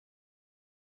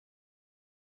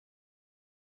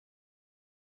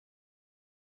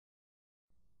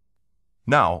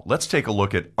Now, let's take a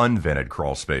look at unvented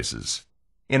crawl spaces.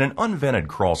 In an unvented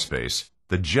crawl space,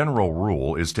 the general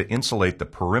rule is to insulate the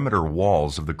perimeter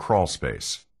walls of the crawl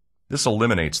space. This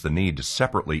eliminates the need to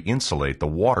separately insulate the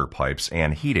water pipes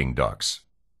and heating ducts.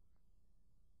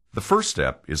 The first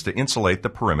step is to insulate the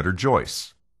perimeter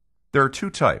joists. There are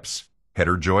two types,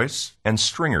 header joists and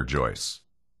stringer joists.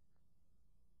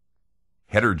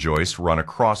 Header joists run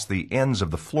across the ends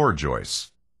of the floor joists.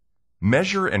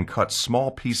 Measure and cut small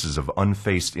pieces of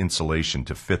unfaced insulation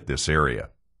to fit this area.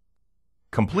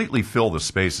 Completely fill the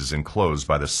spaces enclosed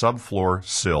by the subfloor,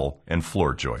 sill, and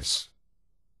floor joists.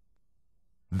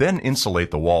 Then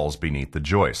insulate the walls beneath the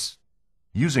joists.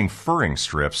 Using furring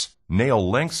strips,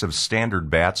 nail lengths of standard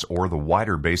batts or the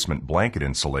wider basement blanket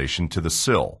insulation to the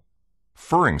sill.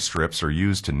 Furring strips are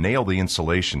used to nail the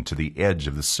insulation to the edge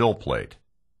of the sill plate.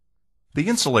 The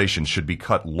insulation should be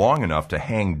cut long enough to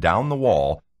hang down the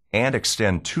wall and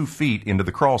extend 2 feet into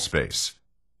the crawl space.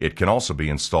 It can also be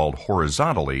installed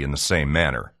horizontally in the same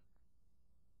manner.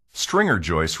 Stringer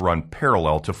joists run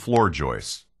parallel to floor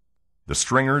joists. The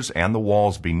stringers and the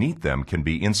walls beneath them can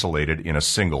be insulated in a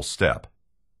single step.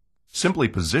 Simply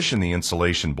position the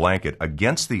insulation blanket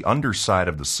against the underside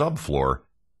of the subfloor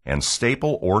and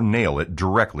staple or nail it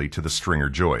directly to the stringer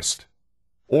joist.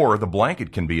 Or the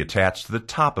blanket can be attached to the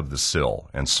top of the sill,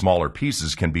 and smaller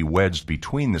pieces can be wedged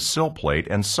between the sill plate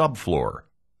and subfloor.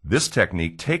 This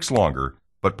technique takes longer,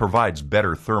 but provides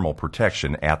better thermal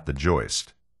protection at the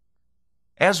joist.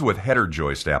 As with header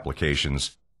joist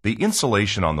applications, the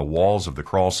insulation on the walls of the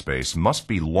crawl space must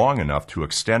be long enough to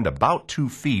extend about 2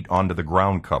 feet onto the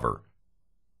ground cover.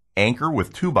 Anchor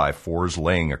with 2x4s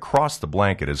laying across the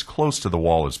blanket as close to the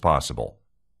wall as possible.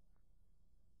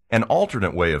 An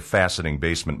alternate way of fastening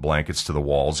basement blankets to the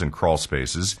walls in crawl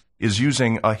spaces is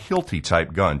using a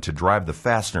Hilti-type gun to drive the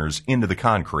fasteners into the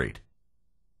concrete.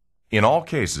 In all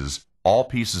cases, all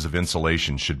pieces of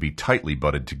insulation should be tightly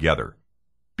butted together.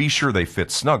 Be sure they fit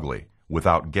snugly,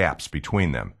 without gaps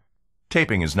between them.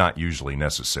 Taping is not usually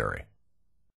necessary.